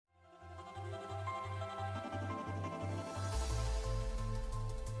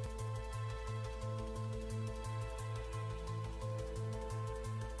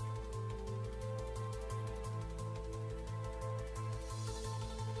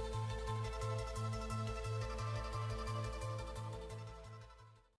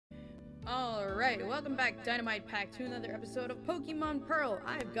Alright, welcome back, Dynamite Pack, to another episode of Pokemon Pearl.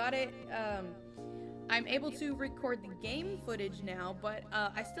 I've got it. I'm able to record the game footage now, but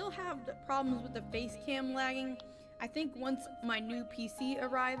I still have problems with the face cam lagging. I think once my new PC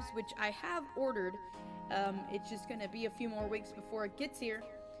arrives, which I have ordered, it's just going to be a few more weeks before it gets here.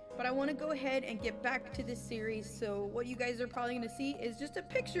 But I want to go ahead and get back to this series, so what you guys are probably going to see is just a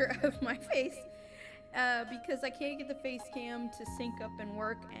picture of my face. Because I can't get the face cam to sync up and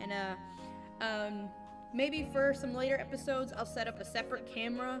work, and maybe for some later episodes I'll set up a separate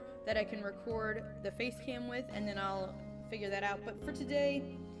camera that I can record the face cam with, and then I'll figure that out. But for today,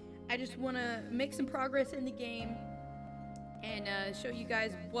 I just want to make some progress in the game and show you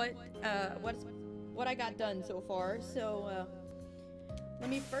guys what I got done so far. So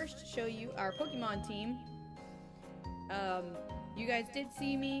let me first show you our Pokemon team. You guys did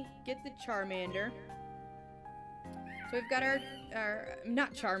see me get the Charmander. So we've got our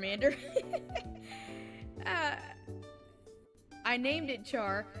not Charmander. I named it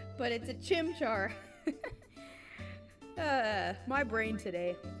Char, but it's a Chimchar. My brain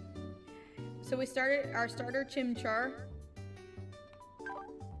today. So we started our starter Chimchar.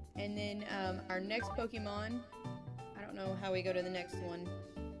 And then our next Pokemon, I don't know how we go to the next one.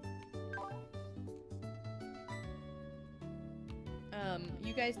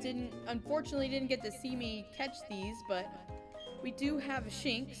 You guys unfortunately didn't get to see me catch these, but we do have a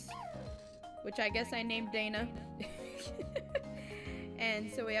Shinx, which I guess I named Dana.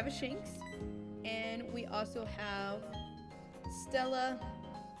 And so we have a Shinx, and we also have Stella,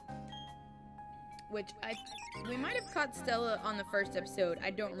 which we might have caught Stella on the first episode.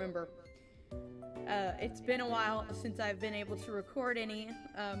 I don't remember. It's been a while since I've been able to record any,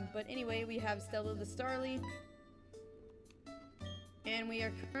 but anyway, we have Stella the Starly. And we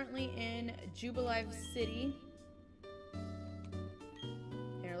are currently in Jubilife City.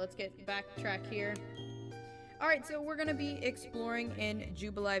 Here, let's get backtrack here. Alright, so we're going to be exploring in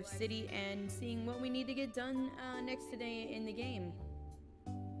Jubilife City and seeing what we need to get done next today in the game.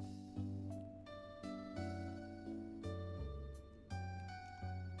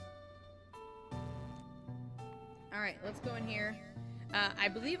 Alright, let's go in here. I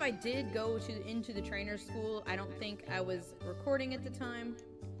believe I did go into the trainer school. I don't think I was recording at the time.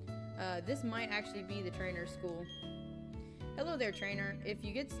 This might actually be the trainer school. Hello there, trainer. If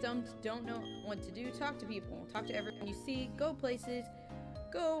you get stumped, don't know what to do, talk to people. Talk to everyone you see, go places,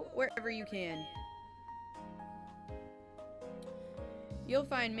 go wherever you can. You'll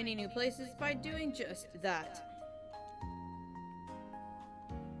find many new places by doing just that.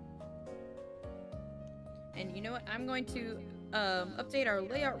 And you know what? I'm going to update our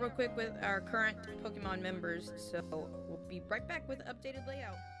layout real quick with our current Pokemon members, so we'll be right back with the updated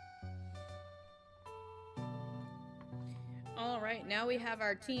layout. Alright, now we have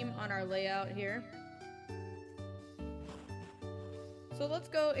our team on our layout here. So let's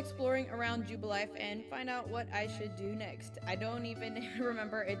go exploring around Jubilife and find out what I should do next. I don't even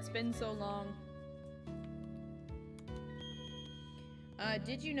remember, it's been so long.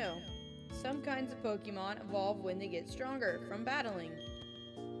 Did you know? Some kinds of Pokemon evolve when they get stronger from battling.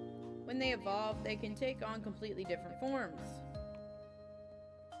 When they evolve, they can take on completely different forms.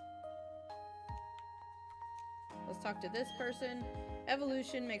 Let's talk to this person.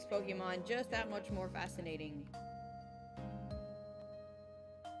 Evolution makes Pokemon just that much more fascinating.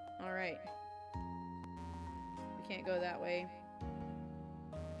 Alright. We can't go that way.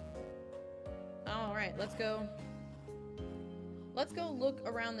 Alright, let's go. Let's go look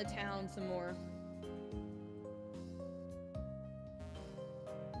around the town some more.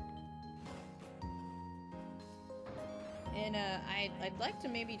 And I'd like to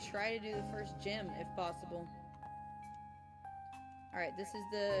maybe try to do the first gym if possible. Alright, this is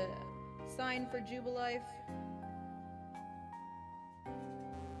the sign for Jubilife.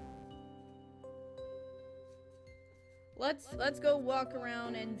 Let's go walk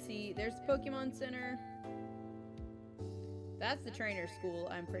around and see. There's the Pokemon Center. That's the trainer school,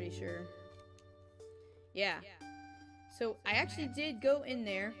 I'm pretty sure. Yeah. So, I actually did go in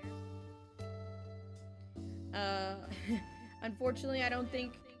there. Unfortunately, I don't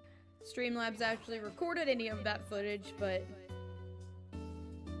think Streamlabs actually recorded any of that footage, but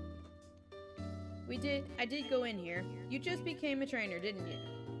I did go in here. You just became a trainer, didn't you?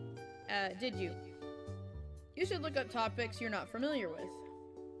 Did you? You should look up topics you're not familiar with.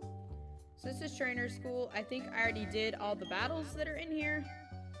 So this is trainer school. I think I already did all the battles that are in here.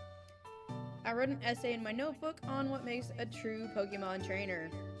 I wrote an essay in my notebook on what makes a true Pokemon trainer.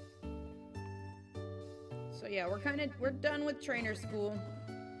 So yeah, we're done with trainer school.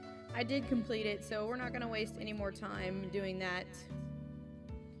 I did complete it, so we're not gonna waste any more time doing that.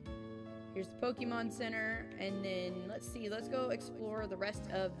 Here's the Pokemon Center, and then let's see, let's go explore the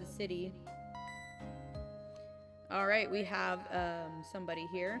rest of the city. Alright, we have somebody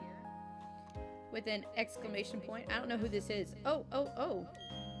here with an exclamation point. I don't know who this is. Oh.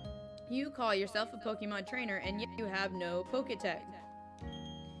 You call yourself a Pokemon trainer, and yet you have no Poketech.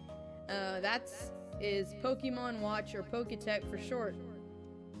 Is Pokemon Watch or Poketech for short.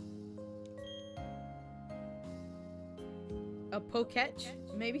 A Poketch?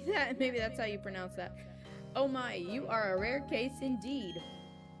 Maybe that's how you pronounce that. Oh my, you are a rare case indeed.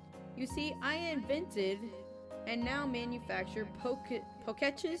 You see, I invented and now manufacture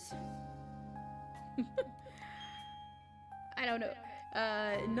Poketches? I don't know.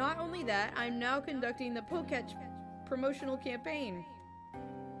 Not only that, I'm now conducting the Poketch promotional campaign.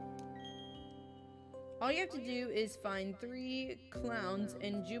 All you have to do is find 3 clowns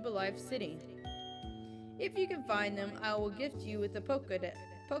in Jubilife City. If you can find them, I will gift you with a Poketch?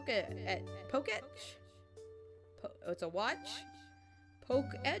 It's a watch?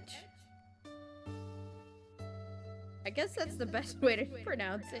 Poketch? I guess that's the best way to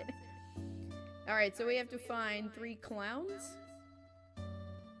pronounce it. Alright, so we have to find 3 clowns?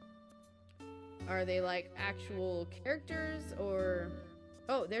 Are they like actual characters or...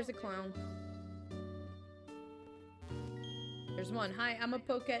 Oh, there's a clown. There's one. Hi, I'm a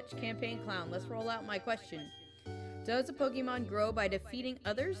Poketch campaign clown. Let's roll out my question. Does a Pokemon grow by defeating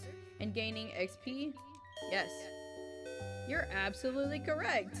others and gaining XP? Yes. You're absolutely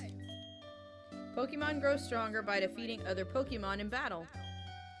correct. Pokemon grow stronger by defeating other Pokemon in battle.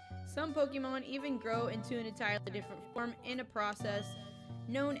 Some Pokemon even grow into an entirely different form in a process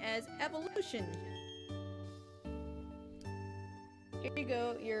known as evolution. Here you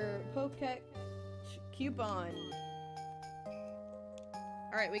go, your Poketch coupon.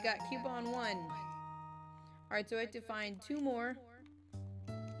 Alright, we got coupon 1. Alright, so I have to find 2 more.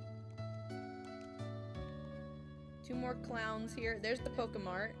 2 more clowns here. There's the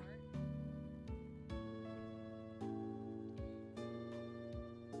Pokemart.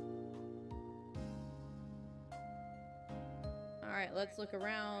 Alright, let's look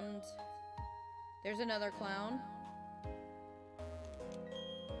around. There's another clown.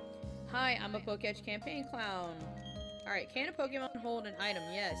 Hi, I'm a Poketch campaign clown. Alright, can a Pokemon hold an item?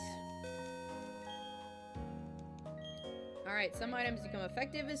 Yes. Alright, some items become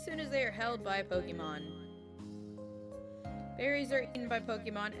effective as soon as they are held by a Pokemon. Berries are eaten by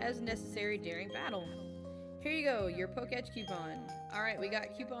Pokemon as necessary during battle. Here you go, your Poketch coupon. Alright, we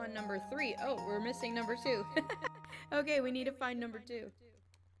got coupon number 3. Oh, we're missing number 2. Okay, we need to find number 2.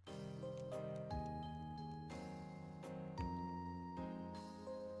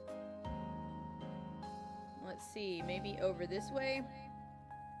 Let's see, maybe over this way?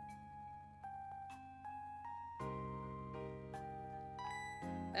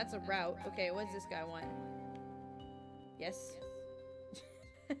 That's a route. Okay, what does this guy want? Yes.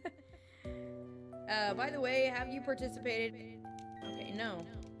 By the way, have you participated? Okay, no.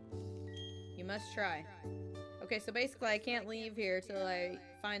 You must try. Okay, so basically I can't leave here till I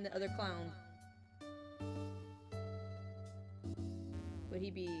find the other clown. Would he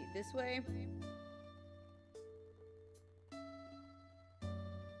be this way?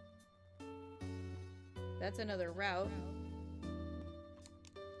 That's another route.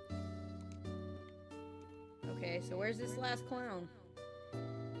 Okay, so where's this last clown?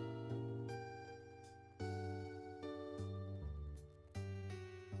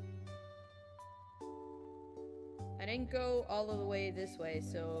 I didn't go all of the way this way,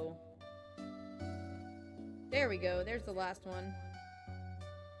 so... There we go, there's the last one.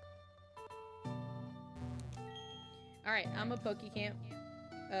 Alright, I'm a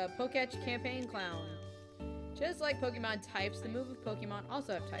Poketch campaign clown. Just like Pokemon types, the move of Pokemon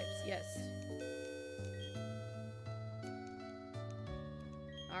also have types, yes.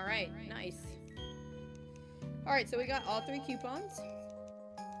 Alright, nice. Alright, so we got all 3 coupons.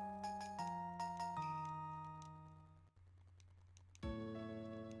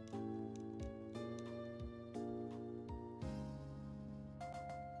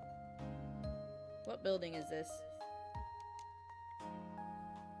 What building is this?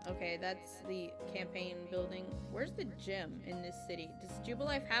 Okay, that's the campaign building. Where's the gym in this city? Does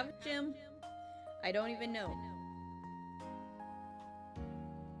Jubilife have a gym? I don't even know.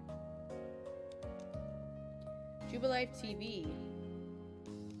 Jubilife TV.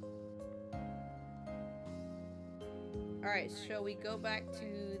 Alright, shall we go back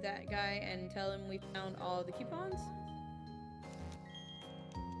to that guy and tell him we found all the coupons?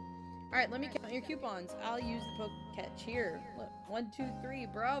 Alright, let me count your coupons. I'll use the Poketch here. Look, 1, 2, 3,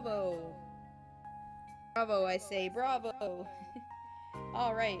 bravo! Bravo, I say, bravo!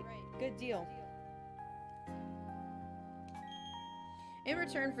 Alright, good deal. In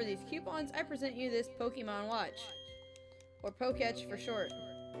return for these coupons, I present you this Pokemon watch. Or Poketch for short.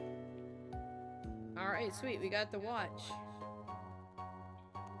 Alright, sweet, we got the watch.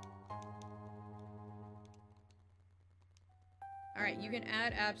 Alright, you can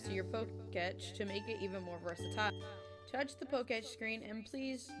add apps to your Poketch to make it even more versatile. Touch the Poketch screen and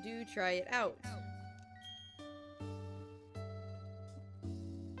please do try it out.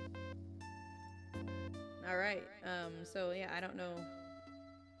 Alright, so yeah, I don't know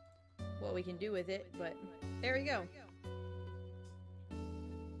what we can do with it, but there we go.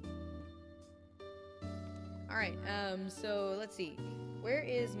 Alright, so let's see. Where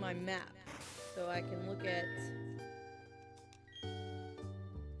is my map? So I can look at...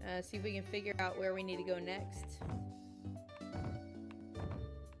 see if we can figure out where we need to go next.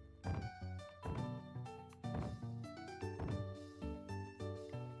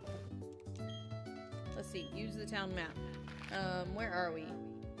 Let's see, use the town map. Where are we?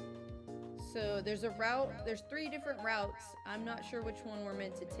 So there's a route, there's 3 different routes. I'm not sure which one we're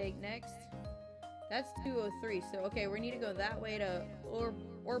meant to take next. That's 203, so okay, we need to go that way to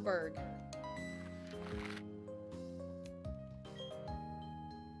Orberg.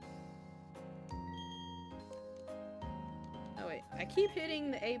 Oh wait, I keep hitting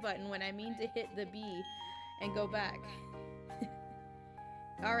the A button when I mean to hit the B and go back.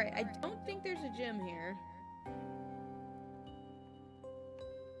 Alright, I don't think there's a gym here.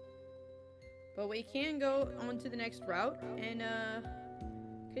 But we can go on to the next route and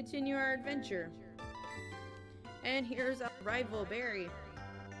continue our adventure. And here's our rival Barry.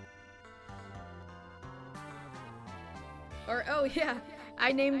 Or, oh yeah,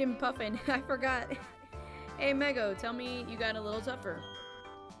 I named him Puffin. I forgot. Hey Mego, tell me you got a little tougher.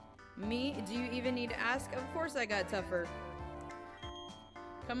 Me? Do you even need to ask? Of course I got tougher.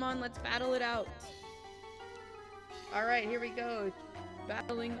 Come on, let's battle it out. Alright, here we go.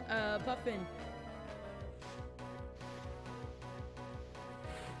 Battling Puffin.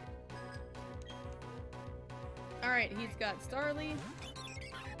 Alright, he's got Starly.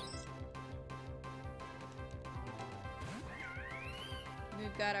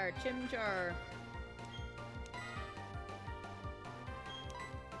 We've got our Chimchar.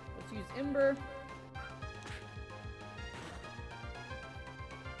 Let's use Ember.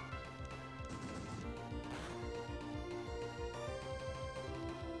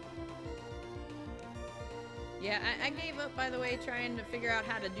 Yeah, I gave up, by the way, trying to figure out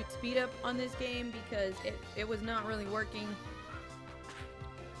how to do speed up on this game because it was not really working.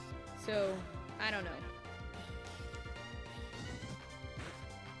 So, I don't know.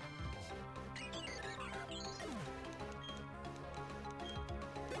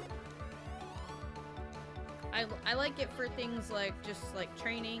 I like it for things like just like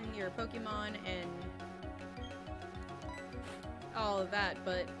training your Pokemon and all of that,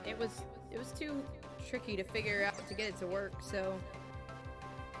 but it was too tricky to figure out to get it to work, so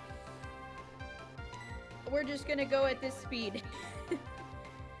we're just gonna go at this speed.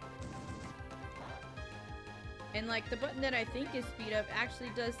 And like the button that I think is speed up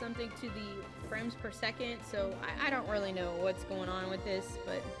actually does something to the frames per second, so I don't really know what's going on with this,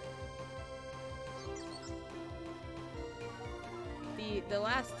 but the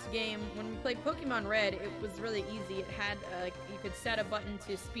last game, when we played Pokemon Red, it was really easy. It had, you could set a button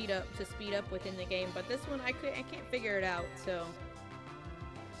to speed up within the game, but this one I can't figure it out, so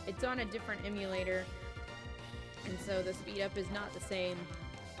it's on a different emulator, and so the speed up is not the same,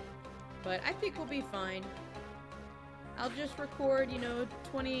 but I think we'll be fine. I'll just record, you know,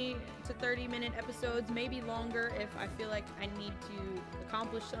 20 to 30 minute episodes, maybe longer if I feel like I need to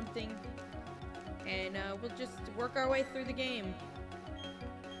accomplish something, and we'll just work our way through the game.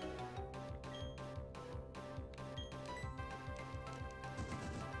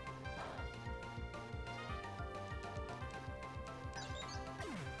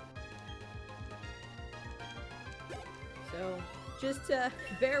 So, just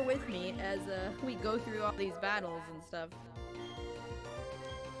bear with me as we go through all these battles and stuff.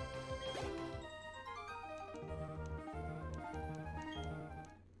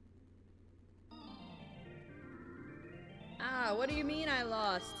 Ah, what do you mean I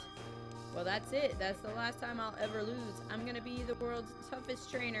lost? Well, that's it. That's the last time I'll ever lose. I'm gonna be the world's toughest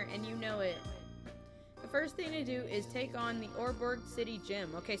trainer, and you know it. The first thing to do is take on the Orberg City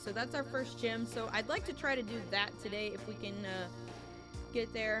Gym. Okay, so that's our first gym, so I'd like to try to do that today if we can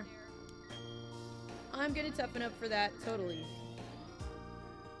get there. I'm gonna toughen up for that, totally.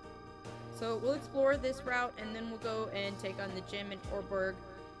 So we'll explore this route, and then we'll go and take on the gym in Orberg.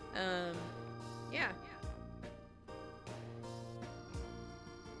 Yeah.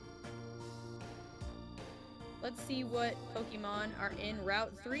 Let's see what Pokemon are in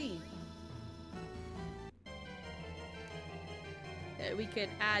Route 3 that we could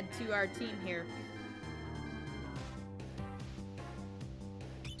add to our team here.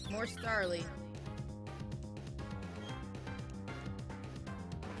 More Starly.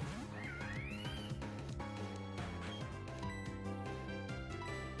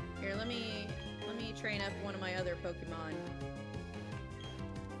 Here, let me train up one of my other Pokemon.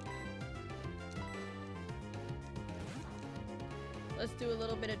 Let's do a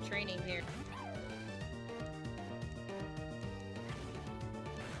little bit of training here.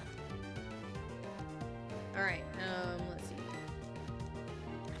 Alright, let's see.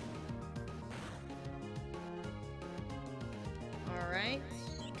 Alright.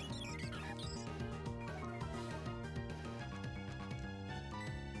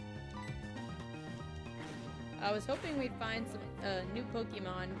 I was hoping we'd find some new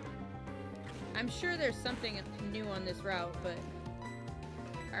Pokemon. I'm sure there's something new on this route, but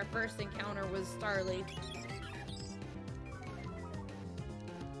our first encounter was Starly.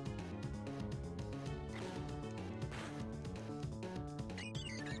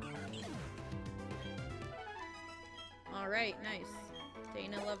 Alright, nice.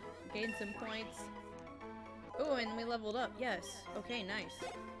 Dana gained some points. Oh, and we leveled up, yes. Okay, nice.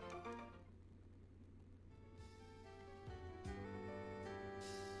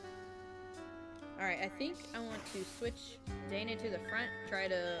 Alright, I think I want to switch Dana to the front, try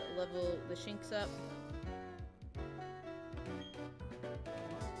to level the Shinx up.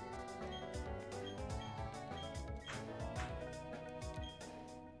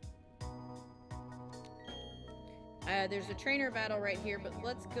 There's a trainer battle right here, but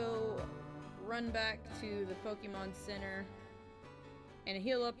let's go run back to the Pokemon Center and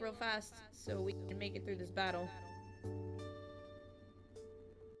heal up real fast so we can make it through this battle.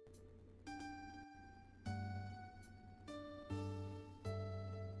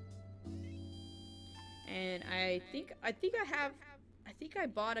 And I think I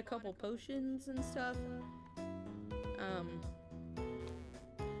bought a couple potions and stuff.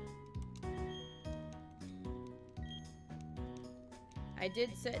 I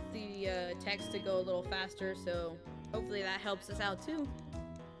did set the text to go a little faster, so hopefully that helps us out too.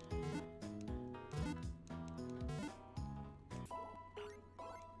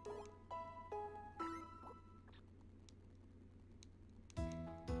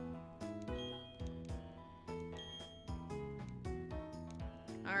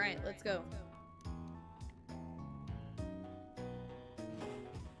 Alright, let's go.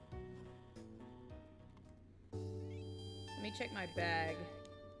 Let me check my bag.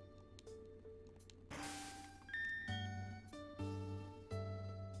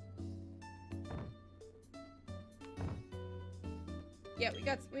 Yeah,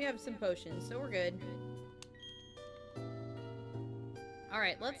 we have some potions, so we're good.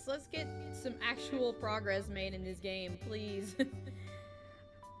 Alright, let's get some actual progress made in this game, please.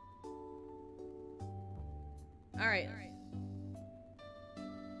 Alright.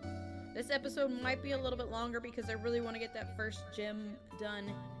 This episode might be a little bit longer because I really want to get that first gym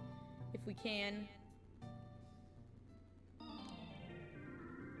done, if we can.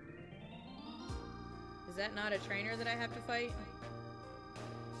 Is that not a trainer that I have to fight?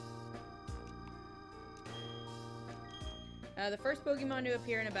 The first Pokemon to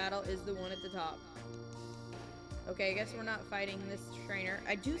appear in a battle is the one at the top. Okay, I guess we're not fighting this trainer.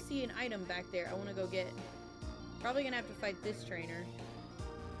 I do see an item back there I want to go get. Probably gonna have to fight this trainer.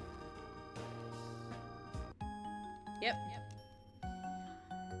 Yep.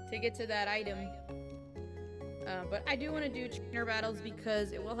 To get to that item. But I do want to do trainer battles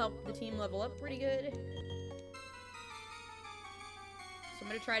because it will help the team level up pretty good. So I'm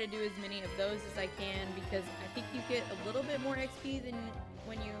going to try to do as many of those as I can because I think you get a little bit more XP than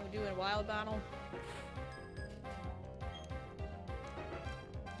when you do a wild battle.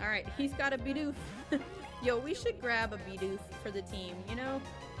 Alright, he's got a Bidoof. Yo, we should grab a Bidoof for the team, you know?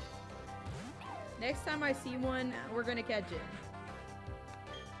 Next time I see one, we're gonna catch it.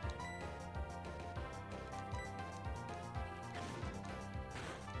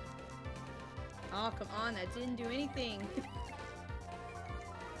 Oh, come on, that didn't do anything.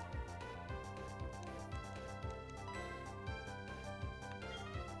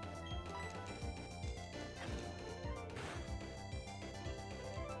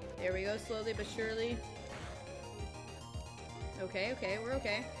 There we go, slowly but surely. Okay, okay, we're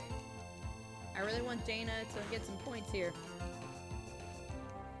okay. I really want Dana to get some points here.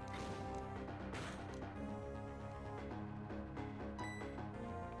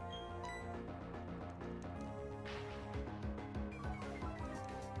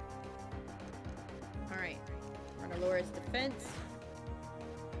 Alright. lower its defense.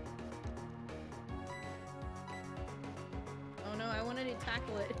 Oh no, I wanted to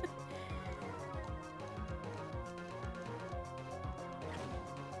tackle it.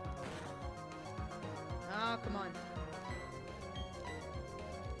 Oh, come on.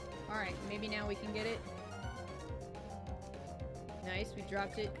 Alright, maybe now we can get it. Nice, we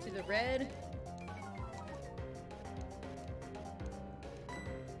dropped it to the red.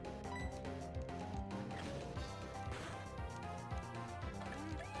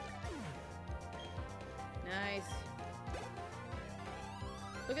 Nice.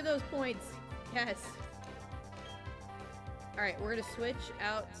 Look at those points. Yes. Alright, we're gonna switch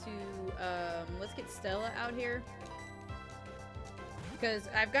out to, let's get Stella out here. Because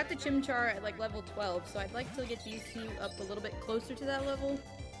I've got the Chimchar at like level 12, so I'd like to get these two up a little bit closer to that level.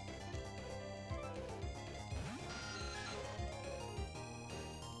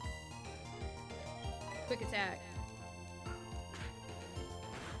 Quick attack.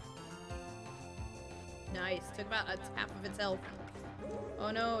 Nice. Took about half of its health.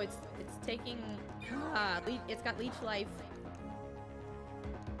 Oh no, it's taking... it's got leech life.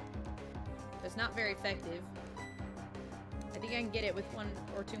 It's not very effective. I think I can get it with 1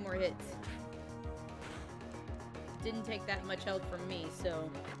 or 2 more hits. Didn't take that much health from me, so...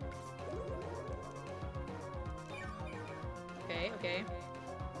 Okay, okay.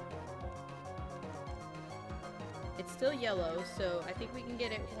 It's still yellow, so I think we can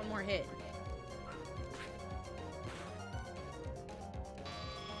get it 1 more hit.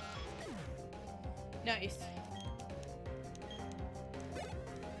 Nice.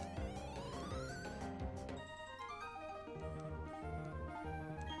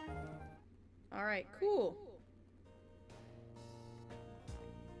 Alright, cool.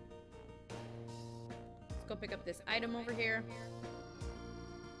 Let's go pick up this item over here.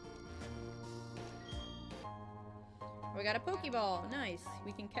 We got a Pokeball. Nice.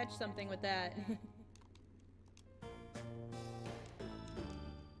 We can catch something with that.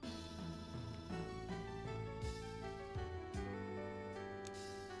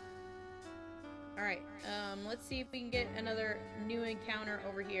 Alright, let's see if we can get another new encounter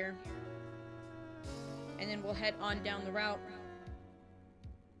over here. And then we'll head on down the route.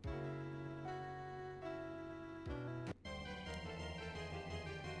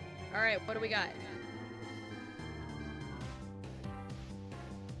 Alright, what do we got?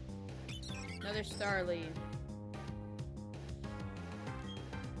 Another Starly.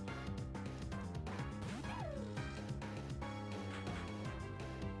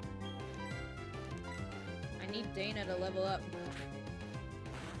 I need Dana to level up.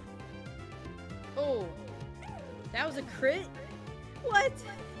 Oh! That was a crit? What?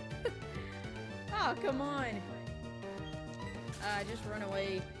 Oh, come on. Just run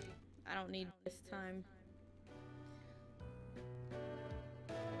away. I don't need this time.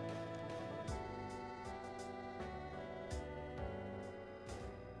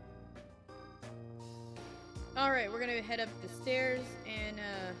 Alright, we're gonna head up the stairs and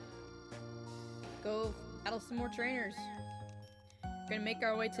go battle some more trainers. We're gonna make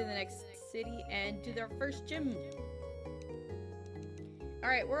our way to the next city and do our first gym.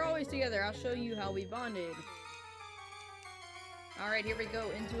 Alright, we're always together. I'll show you how we bonded. Alright, here we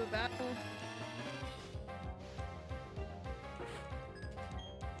go into a battle.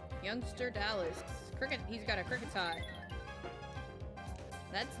 Youngster Dallas. Cricket, he's got a cricket tie.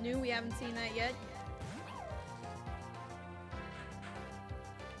 That's new, we haven't seen that yet.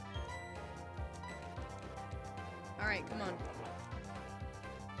 Alright, come on.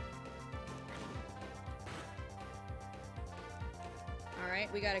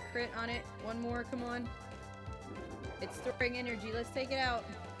 Alright, we got a crit on it. 1 more, come on. It's storing energy, let's take it out.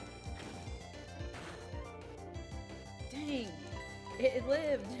 Dang, it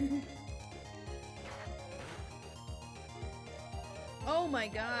lived. Oh my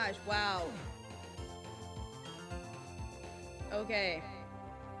gosh, wow. Okay.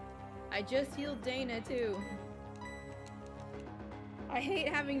 I just healed Dana too. I hate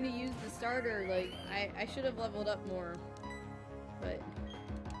having to use the starter, like, I should have leveled up more. But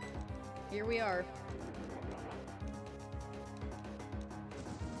here we are.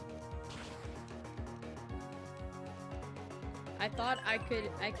 I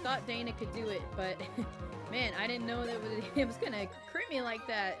thought Dana could do it, but man, I didn't know that it was gonna crit me like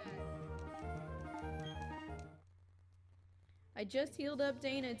that. I just healed up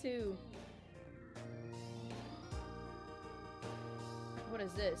Dana too. What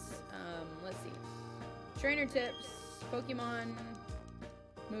is this? Let's see. Trainer tips, Pokemon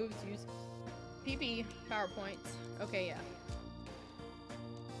moves, use PP, PowerPoints. Okay, yeah.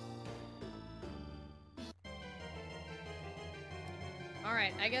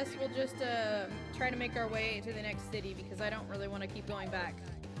 Alright, I guess we'll just try to make our way to the next city because I don't really want to keep going back.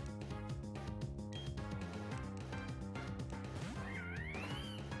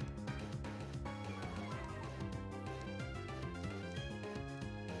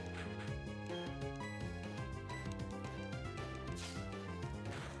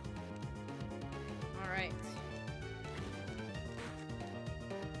 Alright.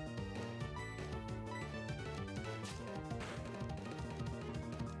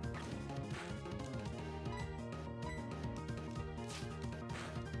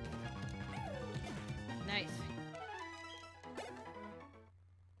 Nice.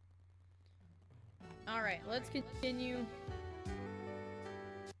 Alright, let's continue.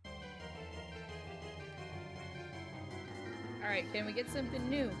 Alright, can we get something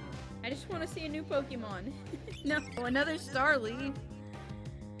new? I just want to see a new Pokemon. No, another Starly.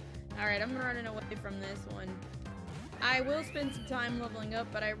 Alright, I'm running away from this one. I will spend some time leveling up,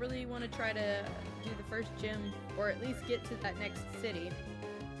 but I really want to try to do the first gym, or at least get to that next city.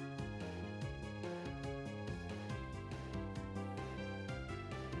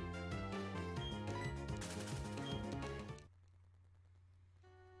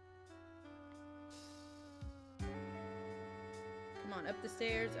 Come on, up the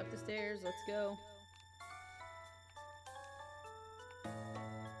stairs, let's go.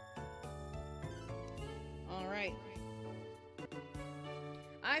 Alright.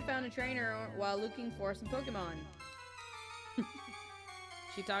 I found a trainer while looking for some Pokemon.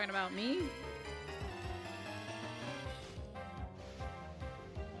 She talking about me?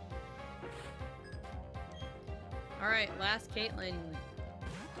 Alright, last Caitlin.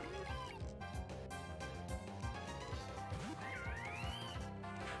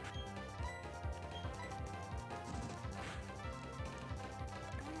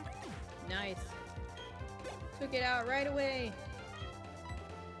 Nice. Took it out right away.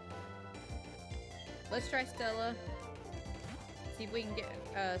 Let's try Stella. See if we can get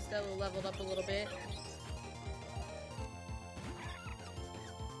Stella leveled up a little bit.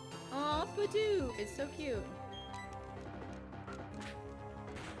 Aw, Badoo! It's so cute.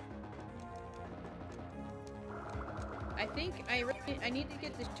 I think I need to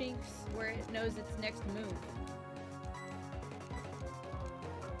get the Shinx where it knows its next move.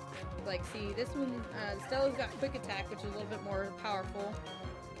 Like, see, this one, Stella's got Quick Attack, which is a little bit more powerful.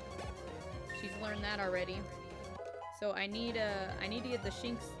 She's learned that already. So I need to get the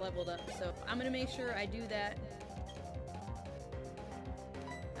Shinx leveled up. So I'm gonna make sure I do that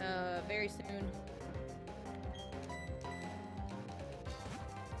very soon.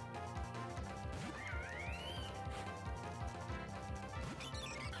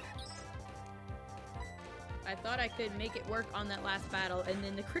 I thought I could make it work on that last battle, and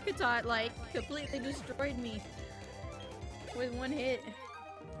then the Kricketot, like, completely destroyed me with one hit.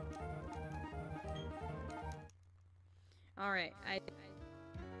 Alright, I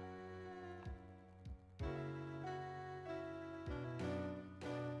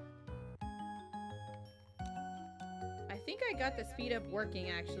think I got the speed up working,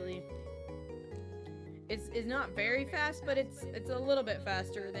 actually. It's not very fast, but it's a little bit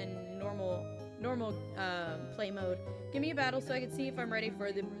faster than normal play mode. Give me a battle so I can see if I'm ready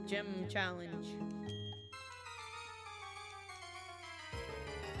for the gym challenge.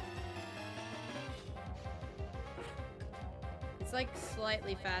 It's like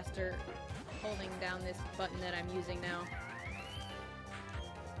slightly faster holding down this button that I'm using now.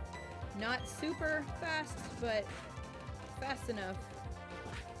 Not super fast, but fast enough.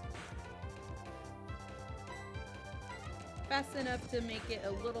 Fast enough to make it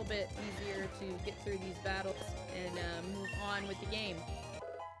a little bit easier to get through these battles and move on with the game.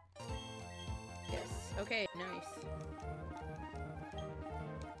 Yes. Okay, nice.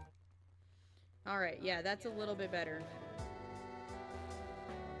 Alright, yeah, that's a little bit better.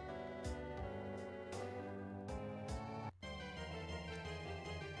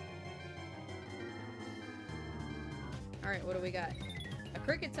 Alright, what do we got? A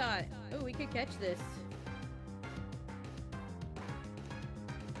Kricketot! Oh, we could catch this.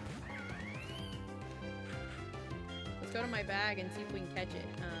 Let's go to my bag and see if we can catch it.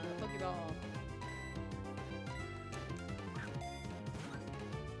 Pokeball.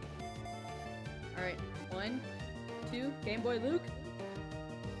 Alright, 1, 2, Game Boy Luke.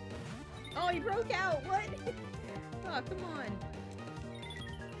 Oh, he broke out! What? Oh, come on.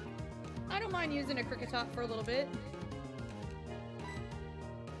 I don't mind using a Kricketot for a little bit.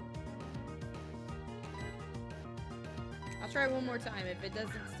 I'll try one more time. If it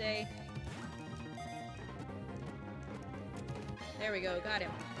doesn't stay... There we go, got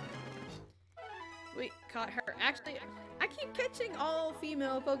him. We caught her. Actually, I keep catching all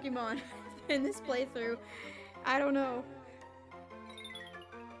female Pokemon in this playthrough. I don't know.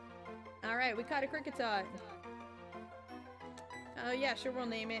 Alright, we caught a Kricketot. Oh yeah, sure, we'll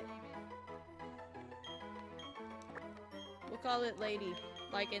name it. We'll call it Lady.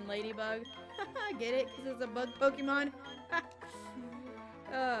 Like in Ladybug. Get it? Because it's a bug Pokemon?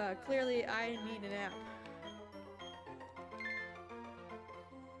 Clearly I need a nap.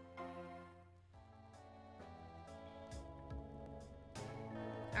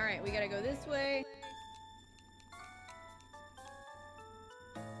 Alright, we gotta go this way.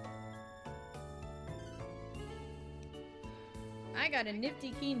 I got a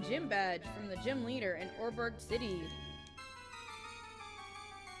nifty keen gym badge from the gym leader in Orberg City.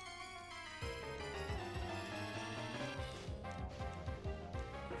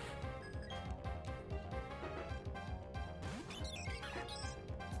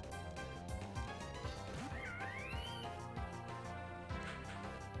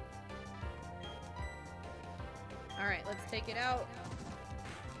 Alright, let's take it out.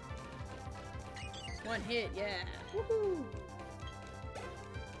 One hit, yeah. Woohoo!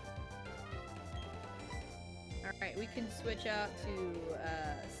 Alright, we can switch out to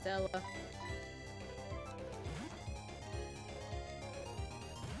Stella.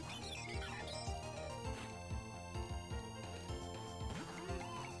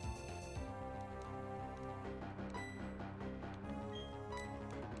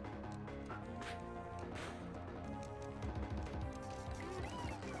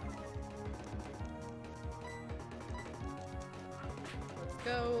 Let's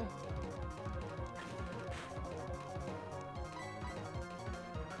go.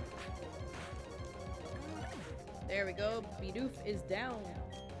 There we go. Bidoof is down.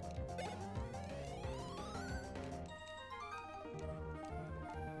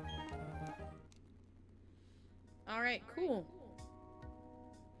 Alright, cool.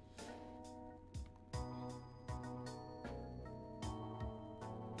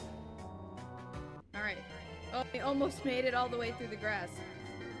 Alright. Oh, we almost made it all the way through the grass.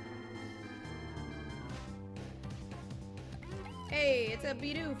 Hey, it's a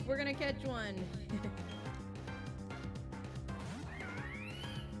Bidoof. We're gonna catch one.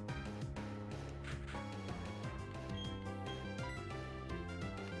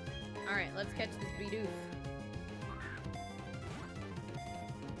 Alright, let's catch this Bidoof.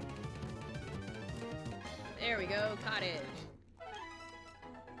 There we go, caught it.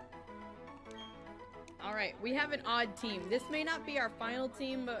 Alright, we have an odd team. This may not be our final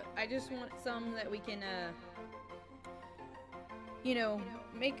team, but I just want some that we can, you know,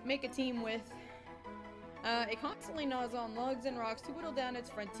 make a team with. It constantly gnaws on logs and rocks to whittle down its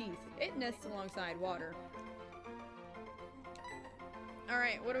front teeth. It nests alongside water.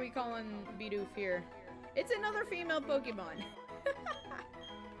 Alright, what are we calling Bidoof here? It's another female Pokemon.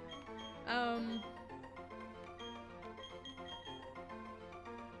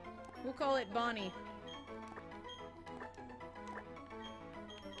 We'll call it Bonnie.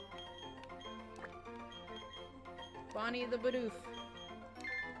 Bonnie the Bidoof.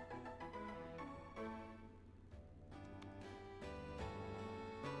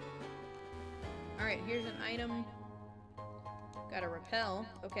 Alright, here's an item. Got a repel.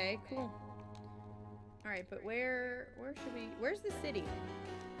 Okay, cool. Alright, but where should we... Where's the city?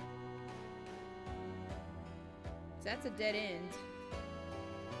 That's a dead end.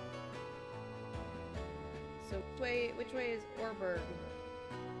 So which way is Orberg?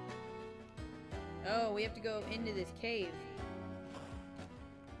 Oh, we have to go into this cave.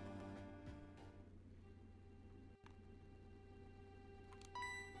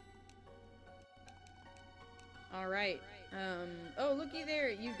 Alright. Oh, looky there.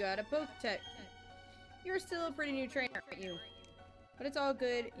 You got a Poketech. You're still a pretty new trainer, aren't you? But it's all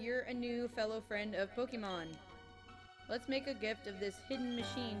good. You're a new fellow friend of Pokemon. Let's make a gift of this hidden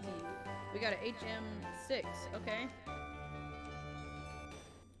machine to you. We got an HM6, okay.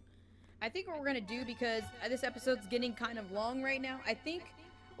 I think what we're gonna do, because this episode's getting kind of long right now, I think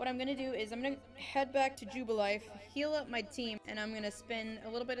what I'm gonna do is I'm gonna head back to Jubilife, heal up my team, and I'm gonna spend a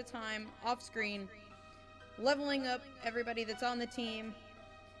little bit of time off screen leveling up everybody that's on the team,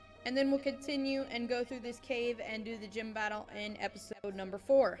 and then we'll continue and go through this cave and do the gym battle in episode number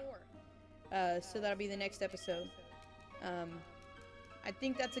 4. So that'll be the next episode. I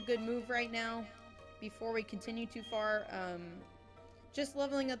think that's a good move right now before we continue too far. Just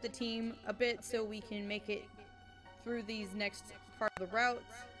leveling up the team a bit so we can make it through these next part of the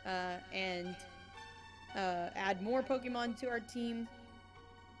routes and add more Pokemon to our team.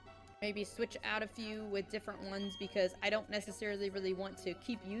 maybe switch out a few with different ones because I don't necessarily really want to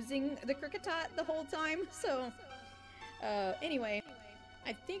keep using the Kricketot the whole time. So, anyway,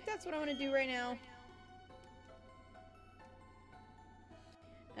 I think that's what I want to do right now.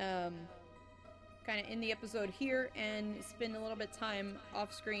 Kind of end the episode here and spend a little bit of time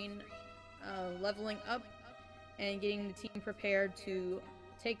off screen leveling up and getting the team prepared to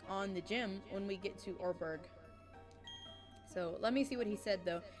take on the gym when we get to Orberg. So let me see what he said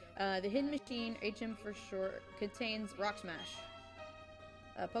though. The hidden machine, HM for short, contains Rock Smash.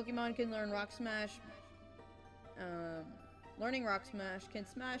 Pokemon can learn Rock Smash. Learning Rock Smash can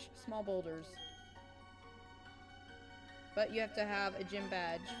smash small boulders. But you have to have a gym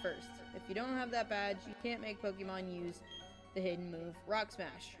badge first. If you don't have that badge, you can't make Pokemon use the hidden move, Rock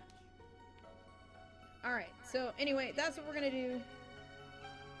Smash. Alright, so anyway, that's what we're gonna do.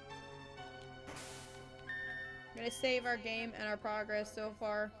 I'm gonna save our game and our progress so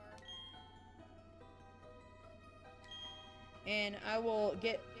far. And I will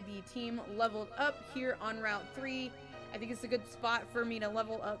get the team leveled up here on Route 3. I think it's a good spot for me to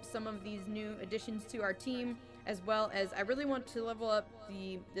level up some of these new additions to our team, as well as I really want to level up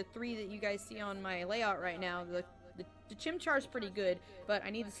the 3 that you guys see on my layout right now. The Chimchar's pretty good, but I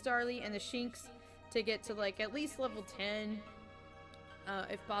need the Starly and the Shinx to get to like at least level 10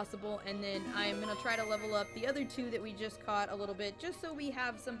 if possible, and then I'm gonna try to level up the other 2 that we just caught a little bit, just so we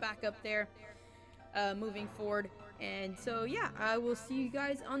have some backup there moving forward. And so yeah, I will see you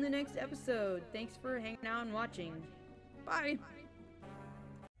guys on the next episode. Thanks for hanging out and watching. Bye!